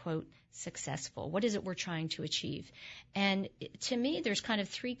are, quote, successful? What is it we're trying to achieve? And to me, there's kind of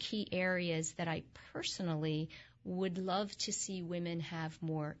three key areas that I personally would love to see women have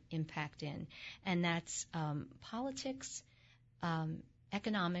more impact in, and that's politics,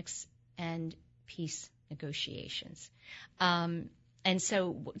 economics, and peace negotiations. And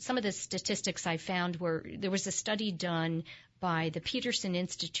so some of the statistics I found were there was a study done by the Peterson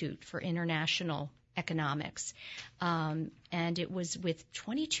Institute for International Economics, and it was with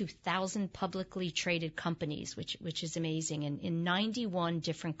 22,000 publicly traded companies, which is amazing, in 91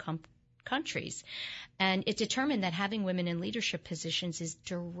 different countries. And it determined that having women in leadership positions is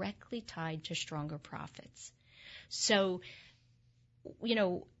directly tied to stronger profits. So,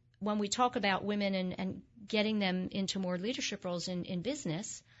 when we talk about women and getting them into more leadership roles in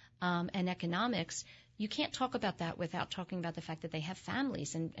business and economics, you can't talk about that without talking about the fact that they have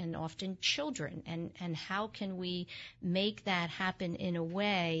families and often children. And how can we make that happen in a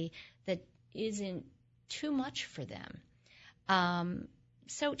way that isn't too much for them?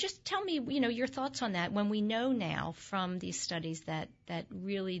 So just tell me, your thoughts on that when we know now from these studies that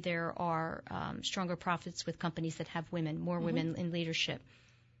really there are stronger profits with companies that have more women in leadership.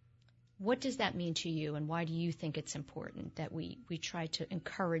 What does that mean to you, and why do you think it's important that we try to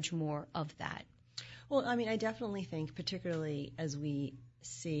encourage more of that? Well, I definitely think, particularly as we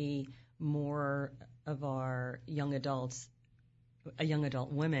see more of our young adult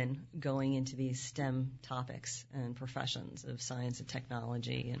women going into these STEM topics and professions of science and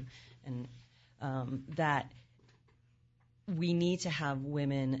technology, and that we need to have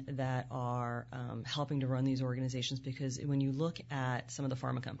women that are helping to run these organizations, because when you look at some of the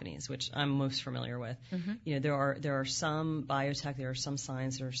pharma companies, which I'm most familiar with, there are some biotech, there are some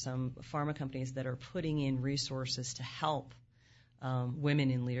science, there are some pharma companies that are putting in resources to help women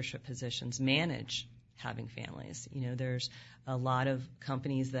in leadership positions manage having families. There's a lot of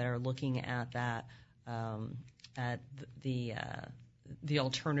companies that are looking at that, at the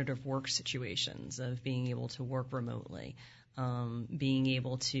alternative work situations of being able to work remotely, being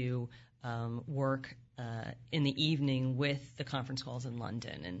able to work in the evening with the conference calls in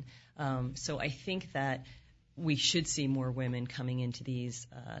London. And so I think that we should see more women coming into these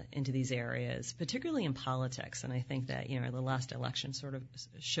areas, particularly in politics. And I think that the last election sort of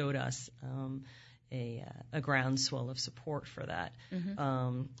showed us a groundswell of support for that,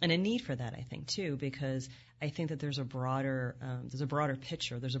 and a need for that, I think, too, because I think that there's a broader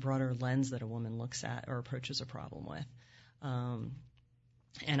picture, there's a broader lens that a woman looks at or approaches a problem with.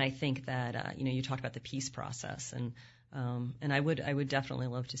 And I think that you talked about the peace process, and I would definitely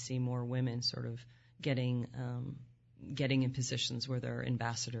love to see more women sort of getting in positions where they're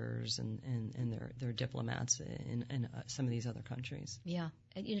ambassadors and they're diplomats in some of these other countries. Yeah.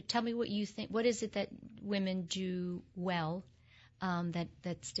 Tell me what you think. What is it that women do well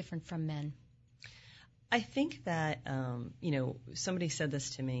that's different from men? I think that somebody said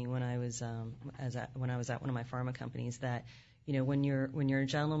this to me when I was at one of my pharma companies, that when you're a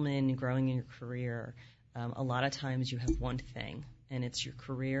gentleman growing in your career, a lot of times you have one thing, and it's your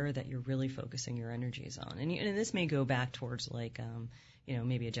career that you're really focusing your energies on. And this may go back towards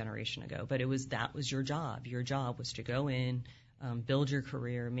maybe a generation ago, but that was your job. Your job was to go in, build your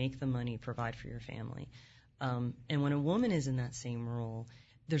career, make the money, provide for your family. And when a woman is in that same role,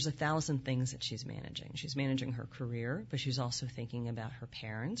 there's 1,000 things that she's managing. She's managing her career, but she's also thinking about her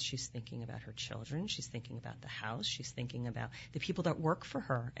parents. She's thinking about her children. She's thinking about the house. She's thinking about the people that work for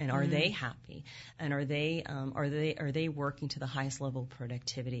her, and are they happy? And are they working to the highest level of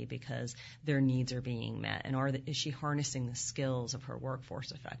productivity because their needs are being met? And is she harnessing the skills of her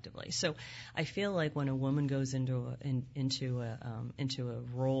workforce effectively? So I feel like when a woman goes into a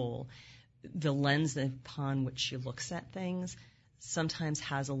role, the lens upon which she looks at things sometimes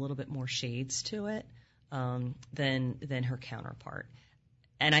has a little bit more shades to it than her counterpart.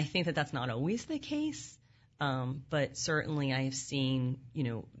 And I think that that's not always the case, but certainly I have seen,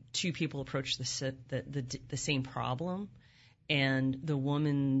 two people approach the same problem, and the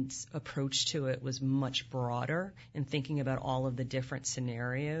woman's approach to it was much broader in thinking about all of the different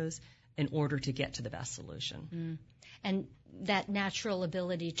scenarios in order to get to the best solution. And that natural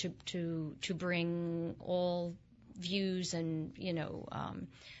ability to bring all views and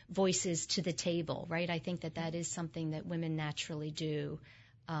voices to the table, right? I think that is something that women naturally do,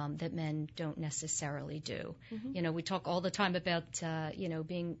 that men don't necessarily do. We talk all the time about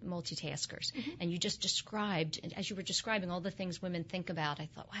being multitaskers, and you just described, as you were describing all the things women think about, I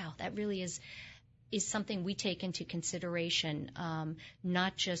thought, wow, that really is something we take into consideration,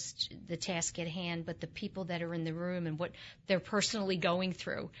 not just the task at hand, but the people that are in the room and what they're personally going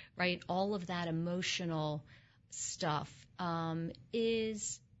through, right? All of that emotional stuff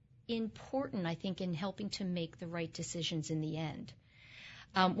is important, I think, in helping to make the right decisions in the end.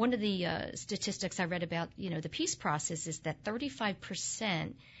 One of the statistics I read about, the peace process is that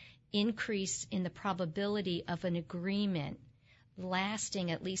 35% increase in the probability of an agreement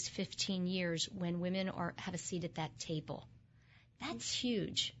lasting at least 15 years when women have a seat at that table. That's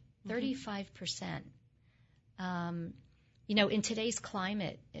huge, 35%. In today's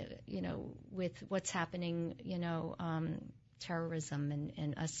climate, with what's happening, terrorism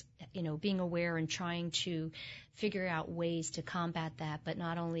and us, being aware and trying to figure out ways to combat that, but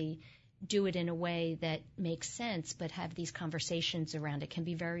not only do it in a way that makes sense, but have these conversations around it, can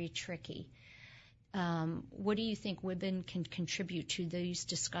be very tricky. What do you think women can contribute to these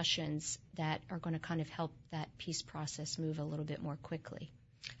discussions that are going to kind of help that peace process move a little bit more quickly?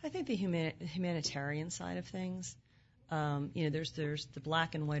 I think the humanitarian side of things. There's the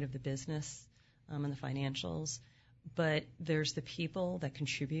black and white of the business and the financials, but there's the people that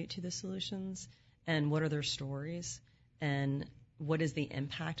contribute to the solutions, and what are their stories, and what is the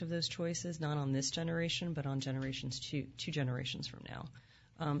impact of those choices, not on this generation, but on generations two generations from now.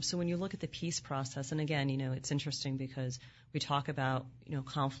 So when you look at the peace process, and again, it's interesting because we talk about,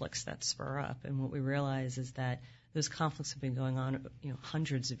 conflicts that spur up, and what we realize is that those conflicts have been going on,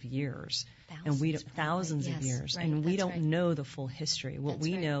 hundreds of years, thousands of years, right, and we don't know the full history. What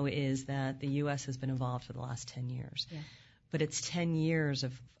we know is that the U.S. has been involved for the last 10 years, but it's 10 years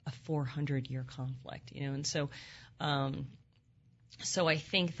of a 400-year conflict, and so I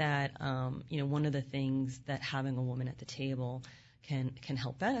think that one of the things that having a woman at the table can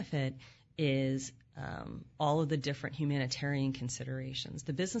help benefit is all of the different humanitarian considerations,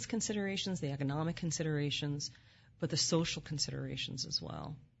 the business considerations, the economic considerations, but the social considerations as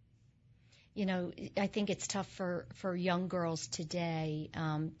well. I think it's tough for young girls today,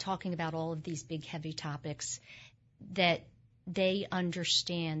 talking about all of these big, heavy topics, that they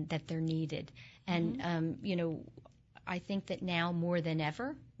understand that they're needed. And, I think that now more than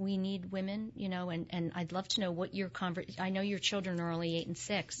ever, we need women, and I'd love to know what your I know your children are only 8 and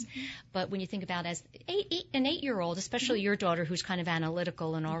 6, but when you think about as an 8-year-old, especially your daughter who's kind of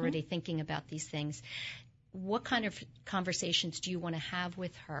analytical and already thinking about these things, what kind of conversations do you want to have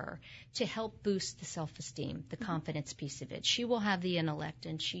with her to help boost the self-esteem, the confidence piece of it? She will have the intellect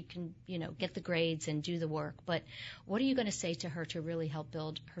and she can, get the grades and do the work. But what are you going to say to her to really help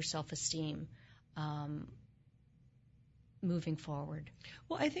build her self-esteem moving forward?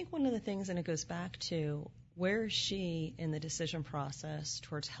 Well, I think one of the things, and it goes back to where is she in the decision process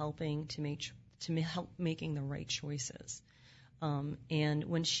towards helping to help making the right choices. And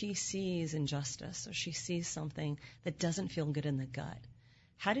when she sees injustice or she sees something that doesn't feel good in the gut,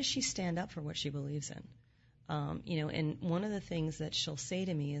 how does she stand up for what she believes in? And one of the things that she'll say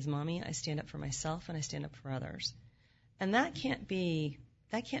to me is, Mommy, I stand up for myself and I stand up for others. And that can't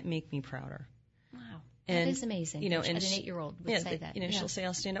make me prouder. Wow. That is amazing. And an 8-year-old would say that. She'll say,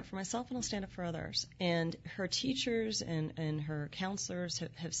 I'll stand up for myself and I'll stand up for others. And her teachers and her counselors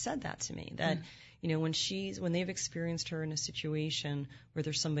have said that to me, that when they've experienced her in a situation where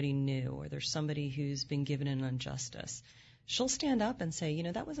there's somebody new or there's somebody who's been given an injustice, she'll stand up and say,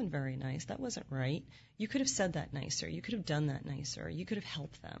 that wasn't very nice. That wasn't right. You could have said that nicer. You could have done that nicer. You could have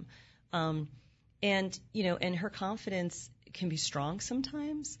helped them. And her confidence can be strong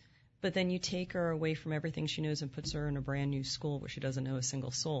sometimes, but then you take her away from everything she knows and puts her in a brand new school where she doesn't know a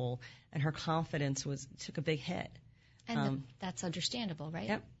single soul, and her confidence took a big hit. And that's understandable,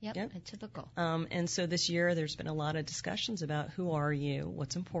 right? Yep. And typical. And so this year there's been a lot of discussions about who are you,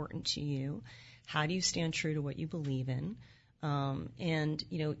 what's important to you, how do you stand true to what you believe in, and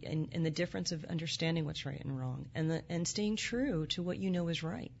the difference of understanding what's right and wrong, and staying true to what you know is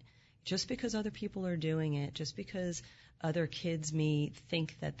right. Just because other people are doing it, just because other kids may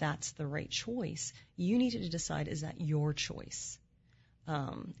think that that's the right choice, you need to decide, is that your choice?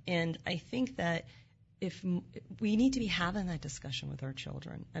 And I think that if we need to be having that discussion with our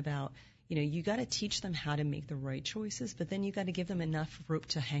children about, you got to teach them how to make the right choices, but then you got to give them enough rope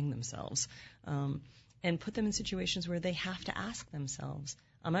to hang themselves, and put them in situations where they have to ask themselves,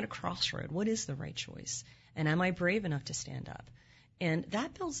 I'm at a crossroad. What is the right choice? And am I brave enough to stand up? And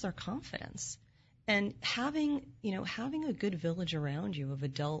that builds their confidence. And having a good village around you of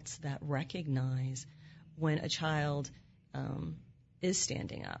adults that recognize when a child is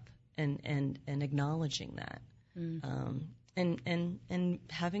standing up and acknowledging that, and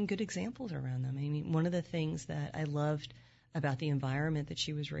having good examples around them. I mean, one of the things that I loved about the environment that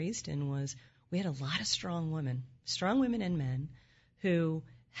she was raised in was we had a lot of strong women and men who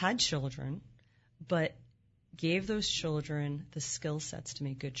had children, but gave those children the skill sets to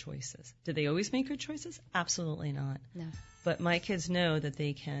make good choices. Did they always make good choices? Absolutely not. No. But my kids know that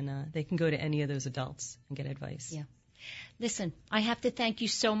they can go to any of those adults and get advice. Yeah. Listen, I have to thank you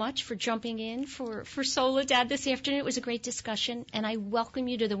so much for jumping in for Soledad this afternoon. It was a great discussion, and I welcome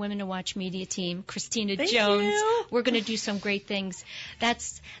you to the Women to Watch media team. Christina Thank Jones. You. We're going to do some great things.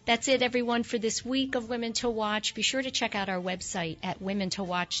 That's it, everyone, for this week of Women to Watch. Be sure to check out our website at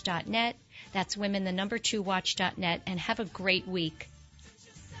womentowatch.net. That's women2watch.net, and have a great week.